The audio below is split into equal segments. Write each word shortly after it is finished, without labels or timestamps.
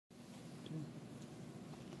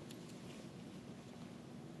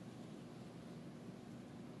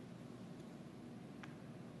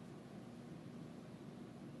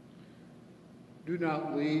do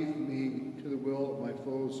not leave me to the will of my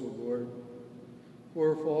foes, O Lord.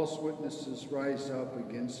 For false witnesses rise up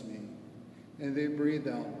against me, and they breathe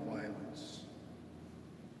out violence.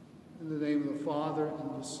 In the name of the Father,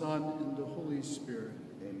 and the Son, and the Holy Spirit.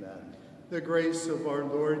 Amen. The grace of our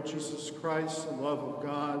Lord Jesus Christ, the love of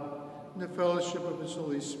God, and the fellowship of his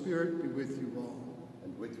Holy Spirit be with you all.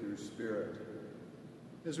 And with your spirit.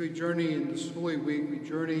 As we journey in this Holy Week, we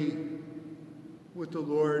journey with the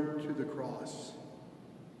Lord to the cross.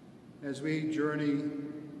 As we journey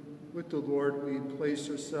with the Lord, we place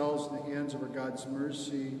ourselves in the hands of our God's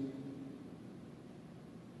mercy,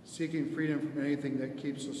 seeking freedom from anything that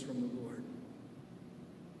keeps us from the Lord.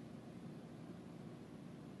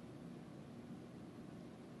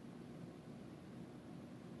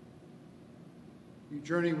 You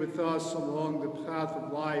journey with us along the path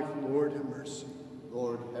of life. Lord, have mercy.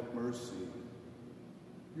 Lord, have mercy.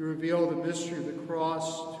 You reveal the mystery of the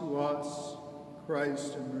cross to us.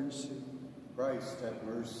 Christ, have mercy. Christ, have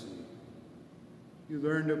mercy. You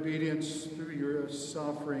learned obedience through your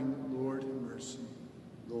suffering. Lord, have mercy.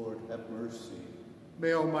 Lord, have mercy.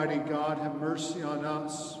 May Almighty God have mercy on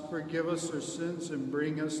us, forgive us our sins, and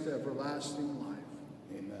bring us to everlasting life.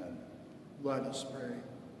 Amen. Let us pray.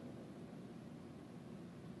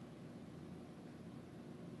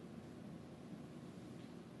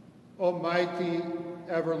 Almighty,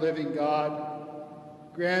 ever-living God,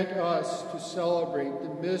 grant us to celebrate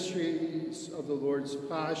the mysteries of the Lord's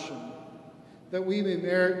Passion, that we may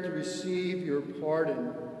merit to receive your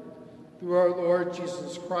pardon. Through our Lord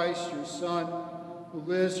Jesus Christ, your Son, who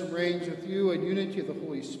lives and reigns with you in unity of the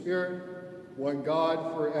Holy Spirit, one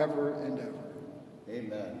God forever and ever.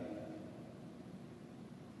 Amen.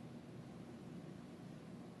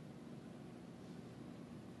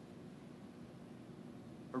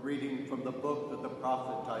 A reading from the book of the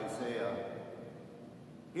prophet Isaiah.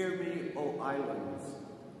 Hear me, O islands.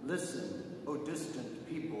 Listen, O distant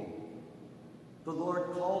people. The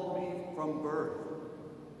Lord called me from birth.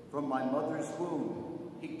 From my mother's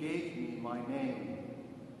womb, he gave me my name.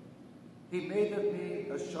 He made of me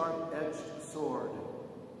a sharp-edged sword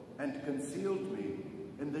and concealed me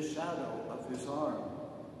in the shadow of his arm.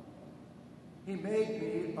 He made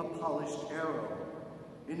me a polished arrow.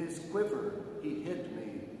 In his quiver, he hid me.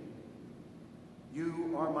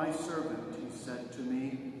 You are my servant, he said to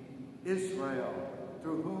me, Israel,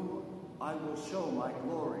 through whom I will show my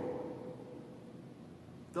glory.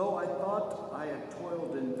 Though I thought I had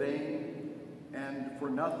toiled in vain and for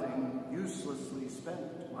nothing uselessly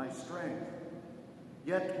spent my strength,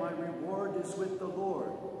 yet my reward is with the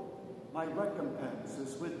Lord, my recompense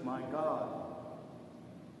is with my God.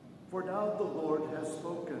 For now the Lord has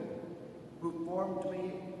spoken, who formed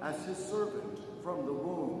me as his servant from the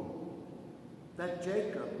womb, that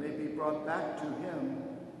Jacob may be brought back to him,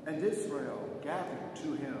 and Israel gathered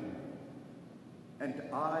to him. And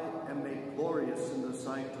I am made glorious in the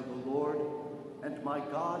sight of the Lord, and my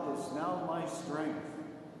God is now my strength.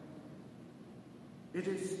 It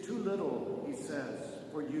is too little, he says,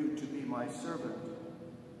 for you to be my servant,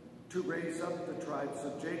 to raise up the tribes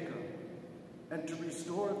of Jacob, and to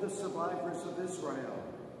restore the survivors of Israel.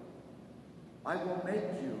 I will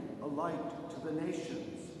make you a light to the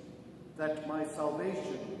nations, that my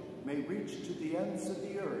salvation may reach to the ends of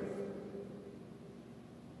the earth.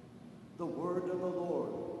 The word of the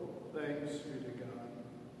Lord. Thanks be to God.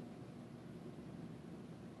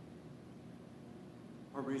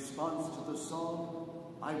 A response to the song,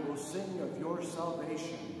 I will sing of your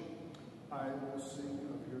salvation. I will sing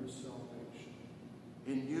of your salvation.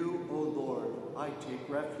 In you, O Lord, I take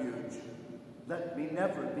refuge. Let me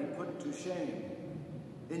never be put to shame.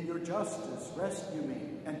 In your justice, rescue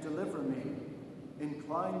me and deliver me.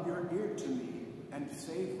 Incline your ear to me and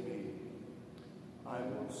save me. I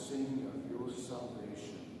will sing of your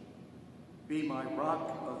salvation. Be my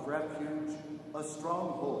rock of refuge, a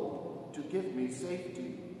stronghold to give me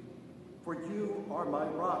safety. For you are my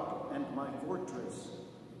rock and my fortress.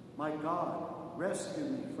 My God, rescue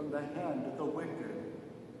me from the hand of the wicked.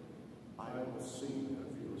 I will sing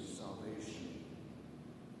of your salvation.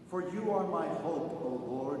 For you are my hope, O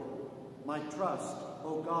Lord, my trust,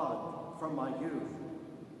 O God, from my youth.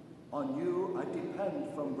 On you I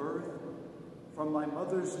depend from birth. From my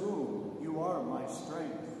mother's womb, you are my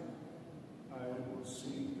strength. I will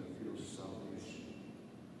sing of your salvation.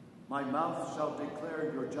 My mouth shall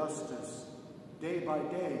declare your justice, day by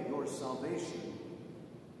day your salvation.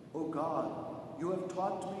 O God, you have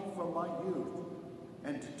taught me from my youth,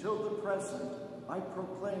 and till the present I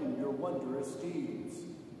proclaim your wondrous deeds.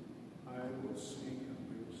 I will sing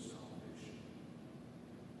of your salvation.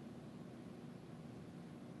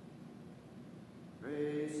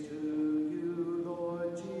 Praise to you,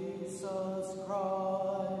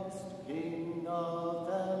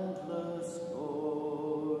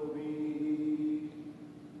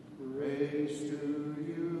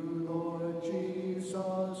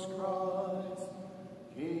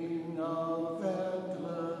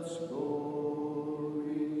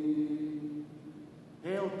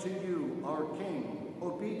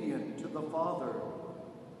 Father,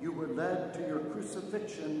 you were led to your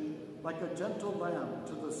crucifixion like a gentle lamb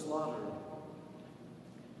to the slaughter.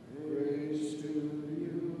 Praise to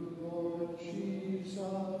you, Lord Jesus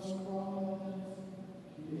Christ,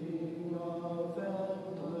 King of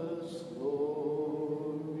endless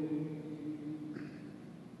glory.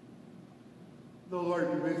 The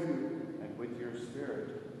Lord be with you. And with your spirit.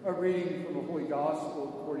 A reading from the Holy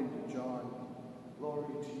Gospel according to John.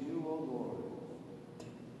 Glory to you, O Lord.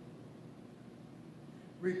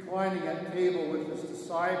 Reclining at table with his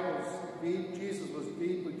disciples, Jesus was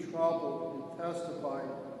deeply troubled and testified,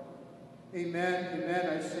 Amen,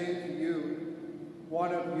 amen, I say to you,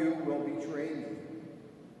 one of you will betray me.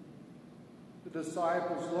 The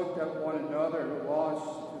disciples looked at one another, lost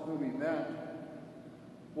to whom he meant.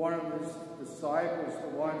 One of his disciples, the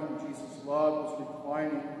one whom Jesus loved, was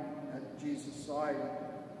reclining at Jesus' side.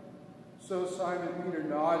 So Simon Peter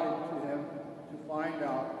nodded to him to find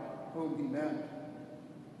out whom he meant.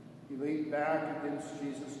 He leaned back against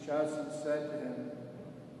Jesus' chest and said to him,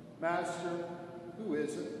 Master, who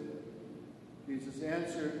is it? Jesus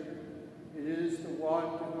answered, It is the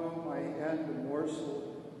one to whom I hand the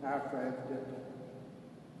morsel after I have dipped it.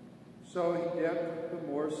 So he dipped the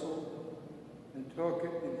morsel and took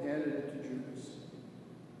it and handed it to Judas,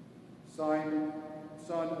 Simon,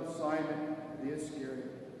 son of Simon the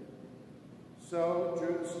Iscariot. So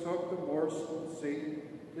Judas took the morsel, and Satan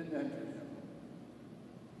didn't enter him.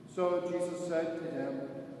 So Jesus said to him,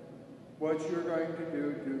 What you're going to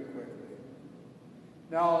do, do quickly.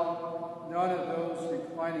 Now, none of those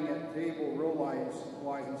reclining at table realized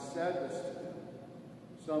why he said this to them.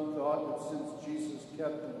 Some thought that since Jesus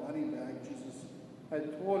kept the money bag, Jesus had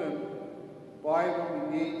told him, buy what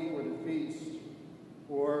we need for the feast,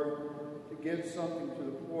 or to give something to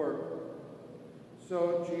the poor.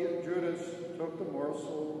 So Judas took the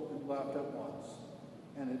morsel and left at once,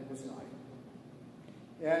 and it was night.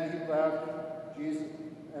 And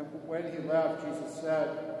when he left, Jesus said,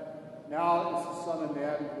 Now is the Son of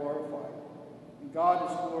Man glorified, and God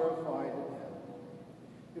is glorified in him.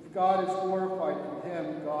 If God is glorified in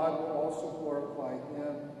him, God will also glorify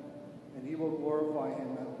him, and he will glorify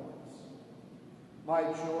him at once. My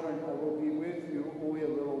children, I will be with you only a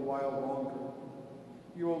little while longer.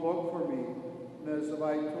 You will look for me, and as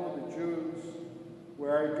I told the Jews,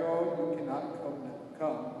 where I go, you cannot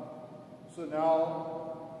come. So now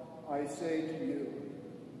I say to you.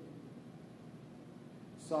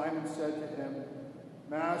 Simon said to him,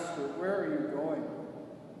 Master, where are you going?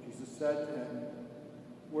 Jesus said to him,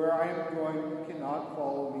 Where I am going, you cannot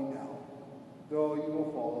follow me now, though you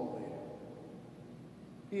will follow later.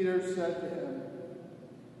 Peter said to him,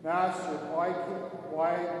 Master, why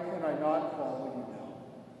can I not follow you now?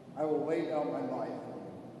 I will lay down my life for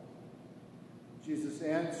you. Jesus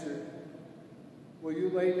answered, Will you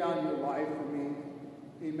lay down your life for me?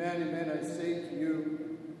 Amen, amen, I say to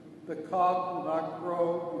you, the cock will not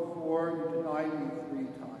crow before you deny me 3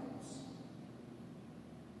 times.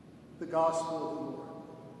 The Gospel of the Lord.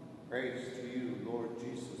 Praise to you, Lord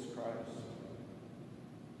Jesus Christ.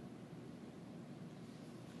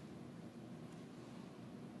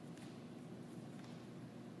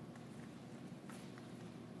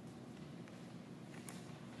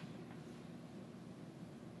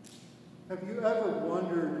 Have you ever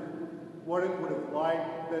wondered what it would have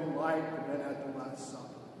been like to have been at the Last Supper?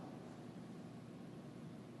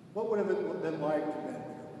 What would it have been like to have been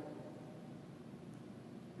there?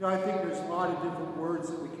 You know, I think there's a lot of different words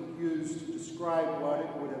that we can use to describe what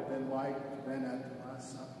it would have been like to have been at the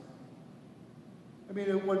Last Supper. I mean,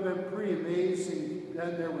 it would have been pretty amazing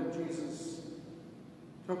then there when Jesus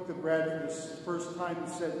took the bread for the first time and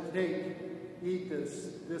said, Take, eat this,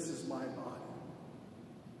 this is my body.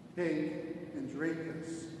 Take and drink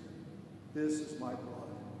this. This is my blood.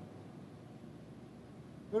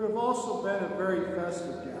 It would have also been a very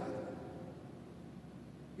festive gathering.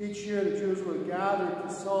 Each year the Jews would gather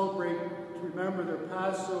to celebrate, to remember their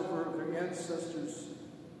Passover of their ancestors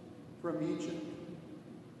from Egypt.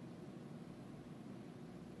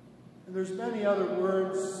 And there's many other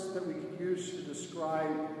words that we could use to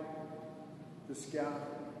describe this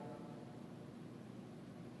gathering.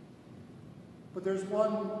 But there's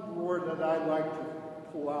one word that I'd like to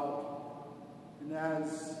pull out, and that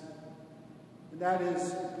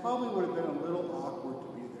is, it probably would have been a little awkward to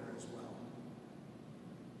be there as well.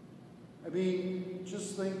 I mean,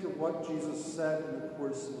 just think of what Jesus said in the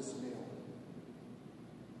course of this meal.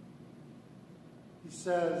 He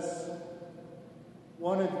says,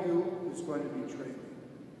 one of you is going to betray me.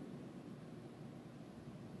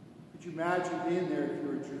 Could you imagine being there if you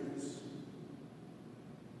were Judas?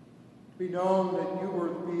 Be known that you were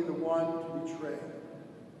to be the one to betray.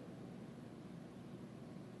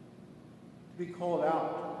 be called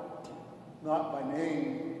out, not by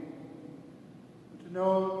name, but to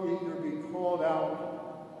know that you're being called out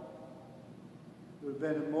would have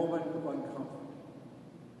been a moment of uncomfort.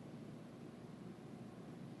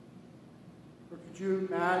 Or could you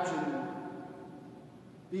imagine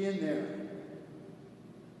being there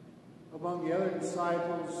among the other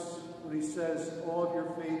disciples when he says, all of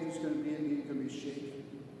your faith is going to be in me, you're going to be shaken?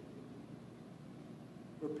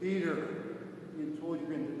 Or Peter being told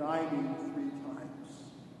you're going to deny me 3 times.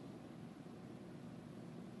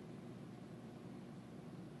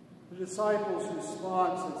 The disciples'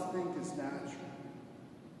 response, I think, is natural.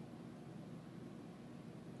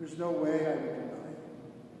 There's no way I would deny you.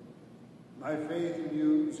 My faith in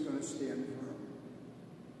you is going to stand firm.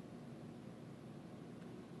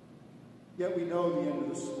 Yet we know the end of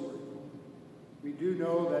the story. We do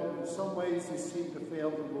know that in some ways they seem to fail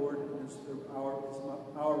the Lord as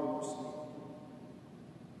our most need.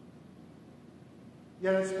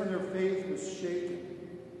 Yet it's when their faith was shaken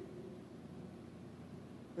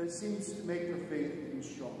that it seems to make their faith even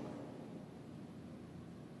stronger.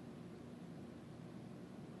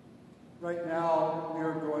 Right now, we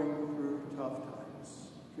are going through tough times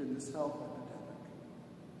during this health epidemic.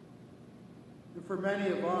 And for many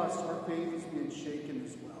of us, our faith is being shaken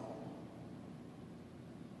as well.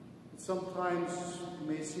 Sometimes it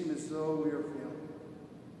may seem as though we are failing.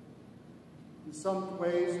 In some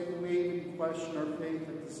ways, we may even question our faith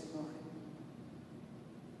at this time.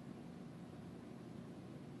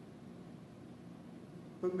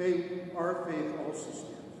 But may our faith also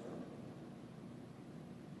stand firm.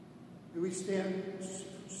 May we stand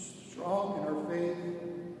strong in our faith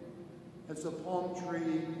as the palm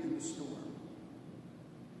tree in the storm.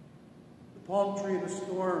 The palm tree in the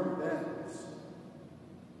storm bends,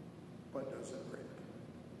 but doesn't break.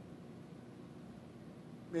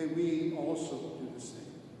 May we also do the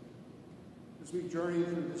same as we journey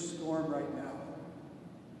through this storm right now.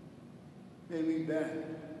 May we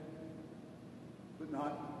bend, but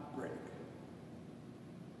not break,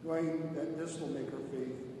 knowing that this will make our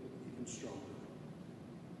faith even stronger.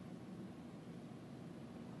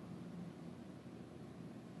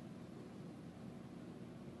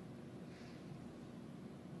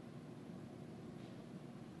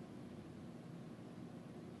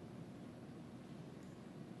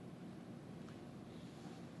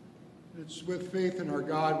 It's with faith in our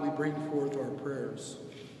God we bring forth our prayers.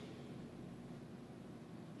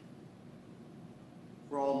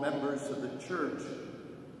 For all members of the church,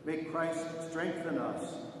 may Christ strengthen us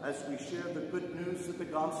as we share the good news of the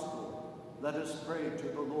gospel. Let us pray to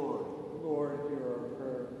the Lord. Lord, hear our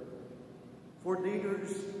prayer. For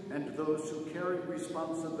leaders and those who carry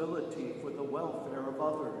responsibility for the welfare of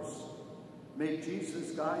others, may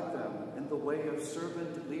Jesus guide them in the way of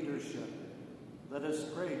servant leadership. Let us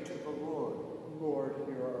pray to the Lord. Lord,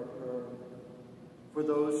 hear our prayer. For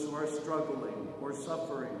those who are struggling or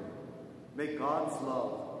suffering, may God's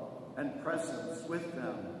love and presence with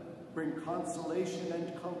them bring consolation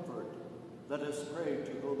and comfort. Let us pray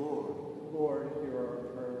to the Lord. Lord, hear our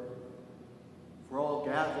prayer. For all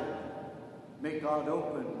gathered, may God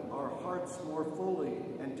open our hearts more fully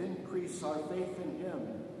and increase our faith in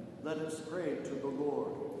him. Let us pray to the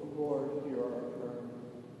Lord. Lord, hear our prayer.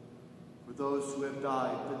 For those who have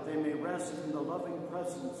died, that they may rest in the loving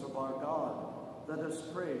presence of our God, let us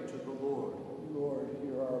pray to the Lord. Lord,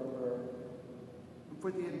 hear our prayer. And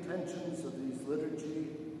for the intentions of these liturgy,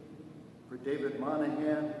 for David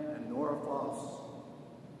Monahan and Nora Foss,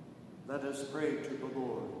 let us pray to the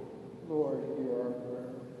Lord. Lord, hear our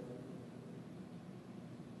prayer.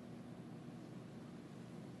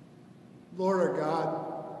 Lord our God,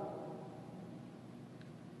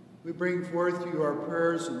 we bring forth to you our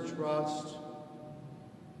prayers and trust.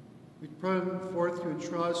 We bring forth to you in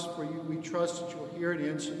trust, for you, we trust that you'll hear and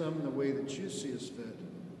answer them in the way that you see us fit.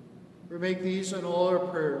 We make these and all our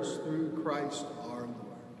prayers through Christ our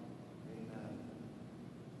Lord. Amen.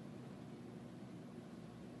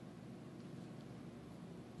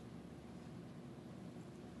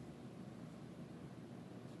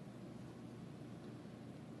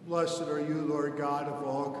 Blessed are you, Lord God of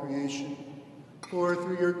all creation. For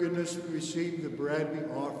through your goodness we receive the bread we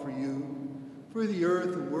offer you. For the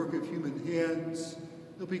earth, the work of human hands,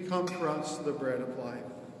 will become for us the bread of life.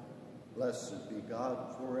 Blessed be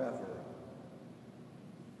God forever.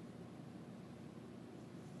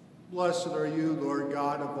 Blessed are you, Lord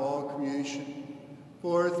God of all creation.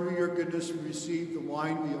 For through your goodness we receive the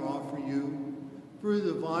wine we offer you. For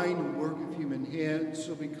the vine and work of human hands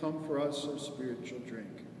will become for us our spiritual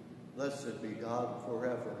drink. Blessed be God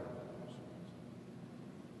forever.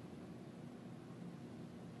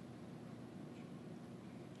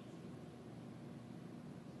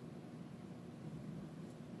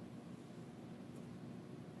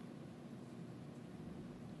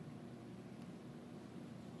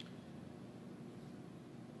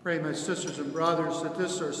 Pray, my sisters and brothers, that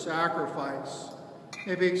this our sacrifice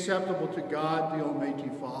may be acceptable to God, the Almighty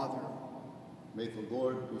Father. May the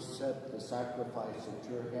Lord accept the sacrifice at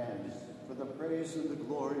your hands for the praise and the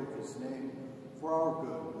glory of his name, for our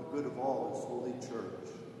good, the good of all his holy church.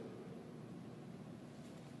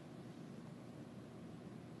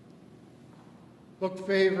 Look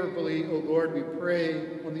favorably, O Lord, we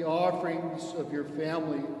pray, on the offerings of your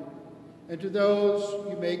family, and to those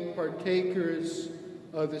you make partakers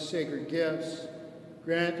of the sacred gifts,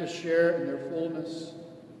 grant a share in their fullness,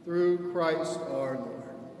 through Christ our Lord.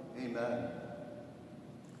 Amen.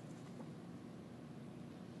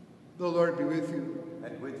 The Lord be with you.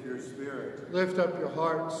 And with your spirit. Lift up your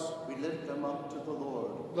hearts. We lift them up to the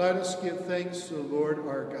Lord. Let us give thanks to the Lord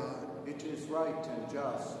our God. It is right and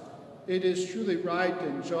just. It is truly right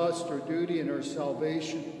and just, our duty and our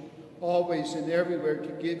salvation, always and everywhere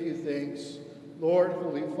to give you thanks, Lord,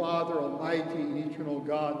 Holy Father, Almighty and eternal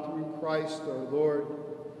God, through Christ our Lord.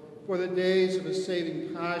 For the days of his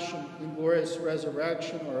saving passion and glorious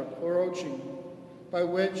resurrection are approaching, by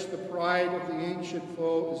which the pride of the ancient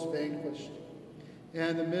foe is vanquished,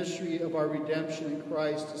 and the mystery of our redemption in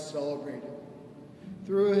Christ is celebrated.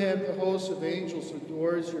 Through him the host of angels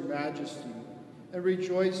adores your majesty and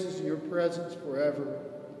rejoices in your presence forever.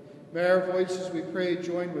 May our voices, we pray,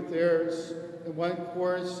 join with theirs in one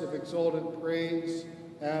chorus of exultant praise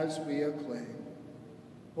as we acclaim.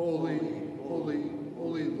 Holy, holy,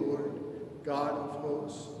 holy Lord, God of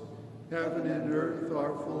hosts, heaven and earth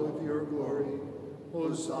are full of your glory.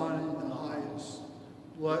 Hosanna in the highest.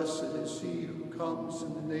 Blessed is he who comes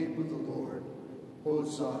in the name of the Lord.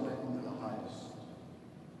 Hosanna in the highest.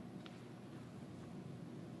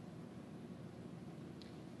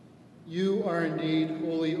 You are indeed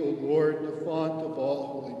holy, O Lord, the font of all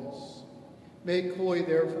holiness. Make holy,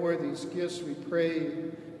 therefore, these gifts, we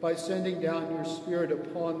pray, by sending down your Spirit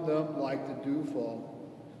upon them like the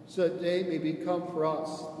dewfall, so that they may become for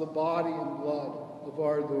us the body and blood of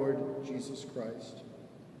our Lord Jesus Christ.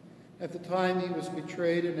 At the time he was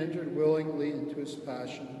betrayed and entered willingly into his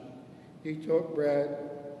passion, he took bread,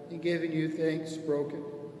 and giving you thanks, broke it,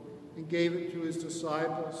 and gave it to his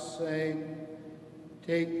disciples, saying,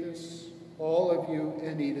 "Take this, all of you,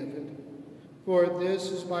 and eat of it, for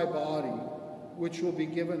this is my body, which will be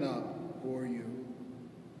given up for you."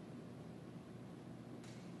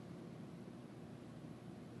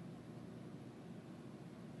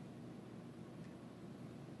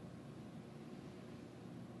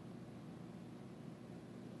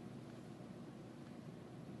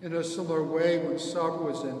 In a similar way, when supper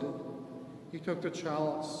was ended, he took the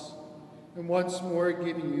chalice, and once more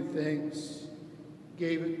giving you thanks,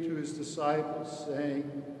 gave it to his disciples,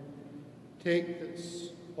 saying, "Take this,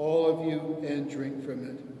 all of you, and drink from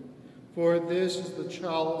it, for this is the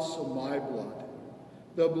chalice of my blood,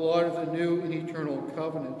 the blood of the new and eternal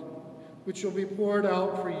covenant, which will be poured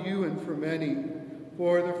out for you and for many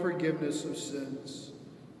for the forgiveness of sins.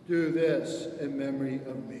 Do this in memory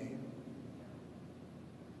of me."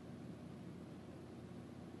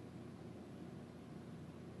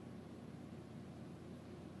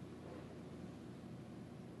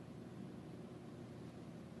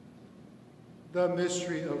 The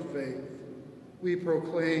mystery of faith. We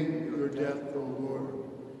proclaim your death, O Lord,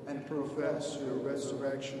 and profess your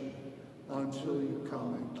resurrection until you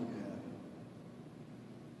come again.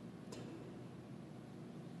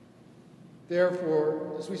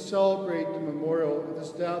 Therefore, as we celebrate the memorial of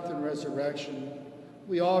his death and resurrection,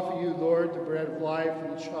 we offer you, Lord, the bread of life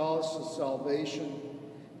and the chalice of salvation,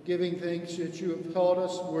 giving thanks that you have held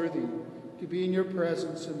us worthy to be in your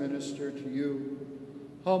presence and minister to you.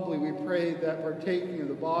 Humbly we pray that, partaking of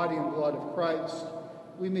the body and blood of Christ,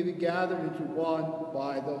 we may be gathered into one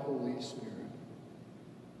by the Holy Spirit.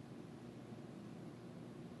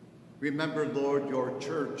 Remember, Lord, your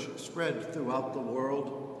church spread throughout the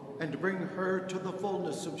world, and bring her to the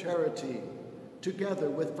fullness of charity,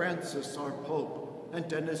 together with Francis, our Pope, and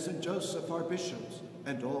Dennis and Joseph, our bishops,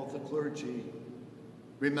 and all the clergy.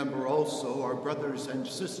 Remember also our brothers and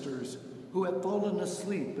sisters who have fallen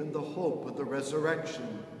asleep in the hope of the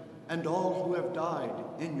resurrection, and all who have died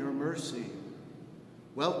in your mercy.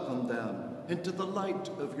 Welcome them into the light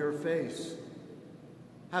of your face.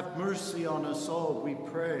 Have mercy on us all, we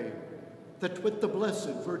pray, that with the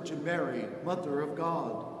Blessed Virgin Mary, Mother of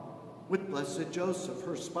God, with Blessed Joseph,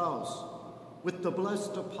 her spouse, with the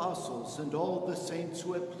blessed apostles and all the saints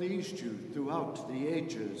who have pleased you throughout the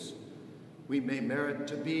ages, we may merit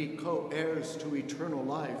to be co-heirs to eternal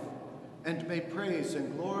life, and may praise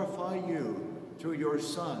and glorify you through your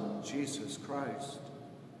Son, Jesus Christ.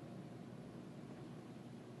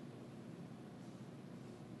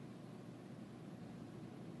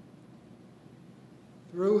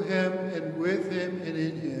 through him and with him and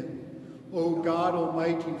in him, O God,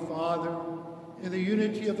 Almighty Father, in the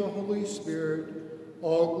unity of the Holy Spirit,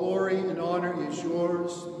 all glory and honor is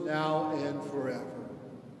yours now and forever.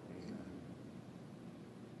 Amen.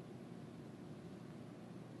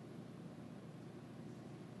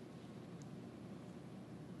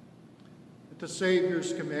 At the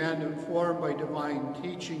Savior's command, informed by divine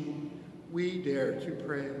teaching, we dare to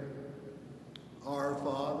pray. Our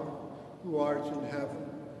Father, who art in heaven,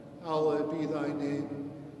 hallowed be thy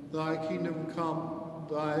name. Thy kingdom come,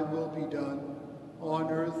 thy will be done, on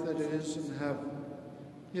earth as it is in heaven.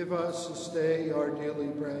 Give us this day our daily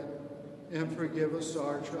bread, and forgive us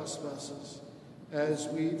our trespasses, as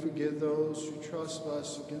we forgive those who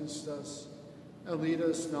trespass against us. And lead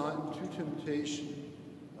us not into temptation,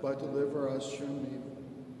 but deliver us from evil.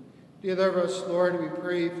 Deliver us, Lord, we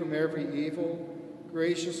pray, from every evil.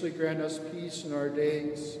 Graciously grant us peace in our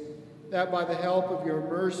days, that by the help of your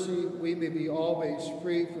mercy we may be always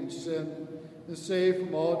free from sin and saved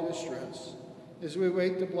from all distress, as we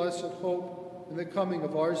await the blessed hope and the coming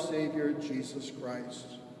of our Savior, Jesus Christ.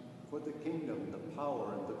 For the kingdom, the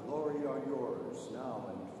power, and the glory are yours, now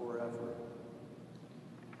and forever.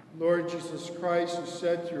 Lord Jesus Christ, who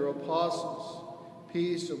said to your apostles,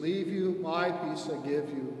 "Peace I leave you, my peace I give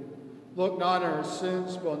you," look not on our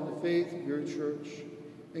sins, but on the faith of your church,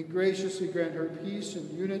 and graciously grant her peace and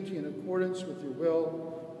unity in accordance with your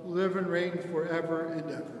will, who live and reign forever and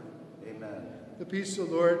ever. Amen. The peace of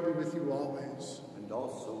the Lord be with you always. And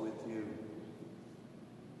also with you.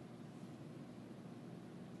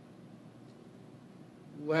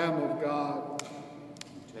 Lamb of God,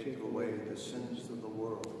 you take away the sins of the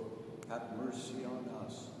world, have mercy on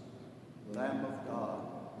us. Lamb of God,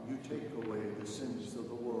 you take away the sins of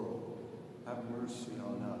the world, have mercy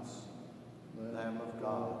on us. Lamb of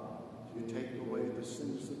God, you take away the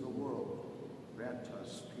sins of the world, grant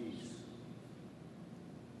us peace.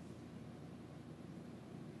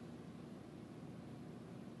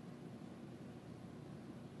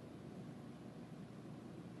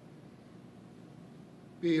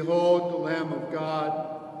 Behold the Lamb of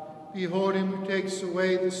God. Behold him who takes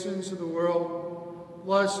away the sins of the world.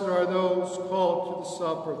 Blessed are those called to the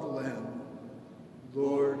supper of the Lamb.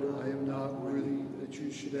 Lord, I am not worthy that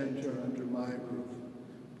you should enter under my roof,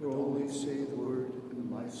 but only say the word, and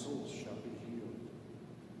my soul shall be healed.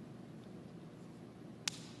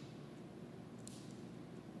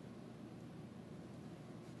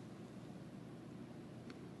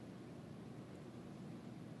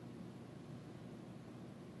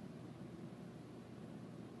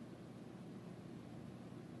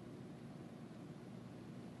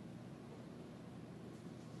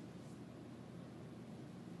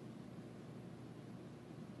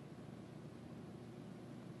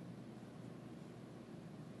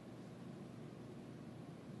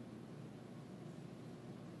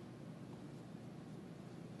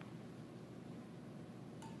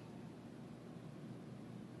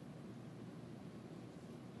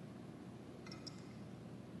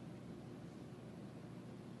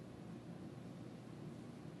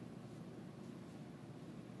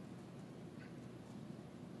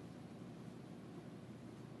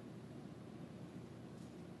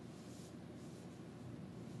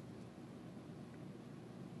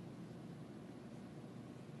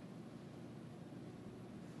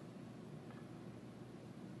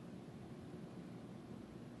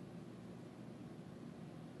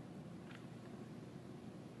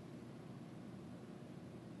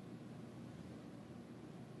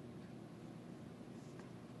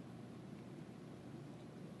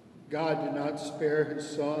 God did not spare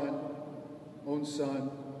his own son,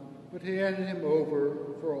 but handed him over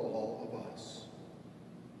for all of us.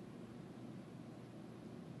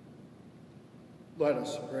 Let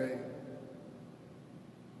us pray.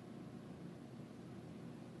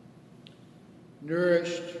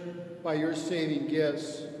 Nourished by your saving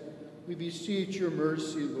gifts, we beseech your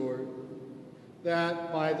mercy, Lord,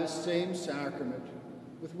 that by the same sacrament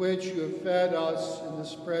with which you have fed us in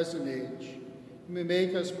this present age, you may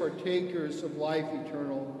make us partakers of life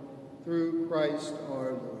eternal through Christ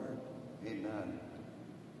our Lord. Amen.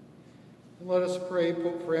 And let us pray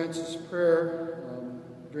Pope Francis' prayer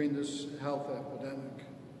during this health epidemic.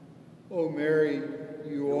 O Mary,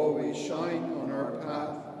 you always shine on our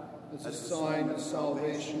path as a sign of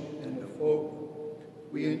salvation and of hope.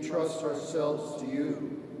 We entrust ourselves to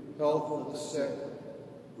you, health of the sick,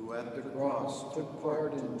 who at the cross took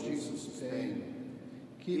part in Jesus' pain,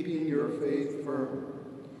 keeping your faith firm.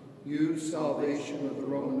 You, salvation of the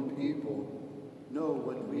Roman people, know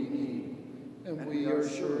what we need, and we are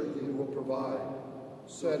sure you will provide.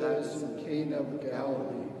 Said as in Cana of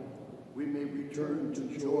Galilee, we may return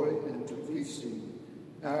to joy and to feasting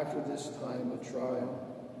after this time of trial.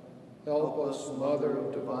 Help us, Mother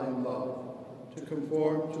of divine love, to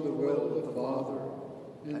conform to the will of the Father,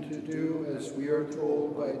 and to do as we are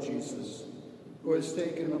told by Jesus, who has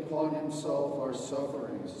taken upon himself our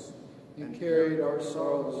sufferings and carried our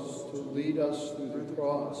sorrows to lead us through the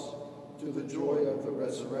cross to the joy of the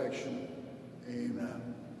resurrection.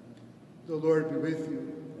 Amen. The Lord be with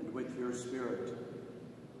you. And with your spirit.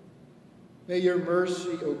 May your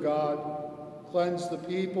mercy, O God, cleanse the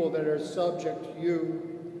people that are subject to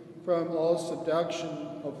you from all seduction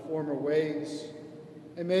of former ways,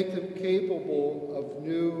 and make them capable of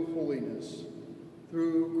new holiness.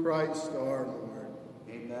 Through Christ our Lord.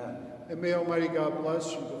 Amen. And may Almighty God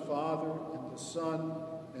bless you, the Father, and the Son,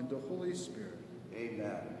 and the Holy Spirit.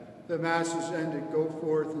 Amen. The Mass is ended. Go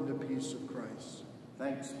forth in the peace of Christ.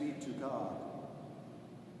 Thanks be to God.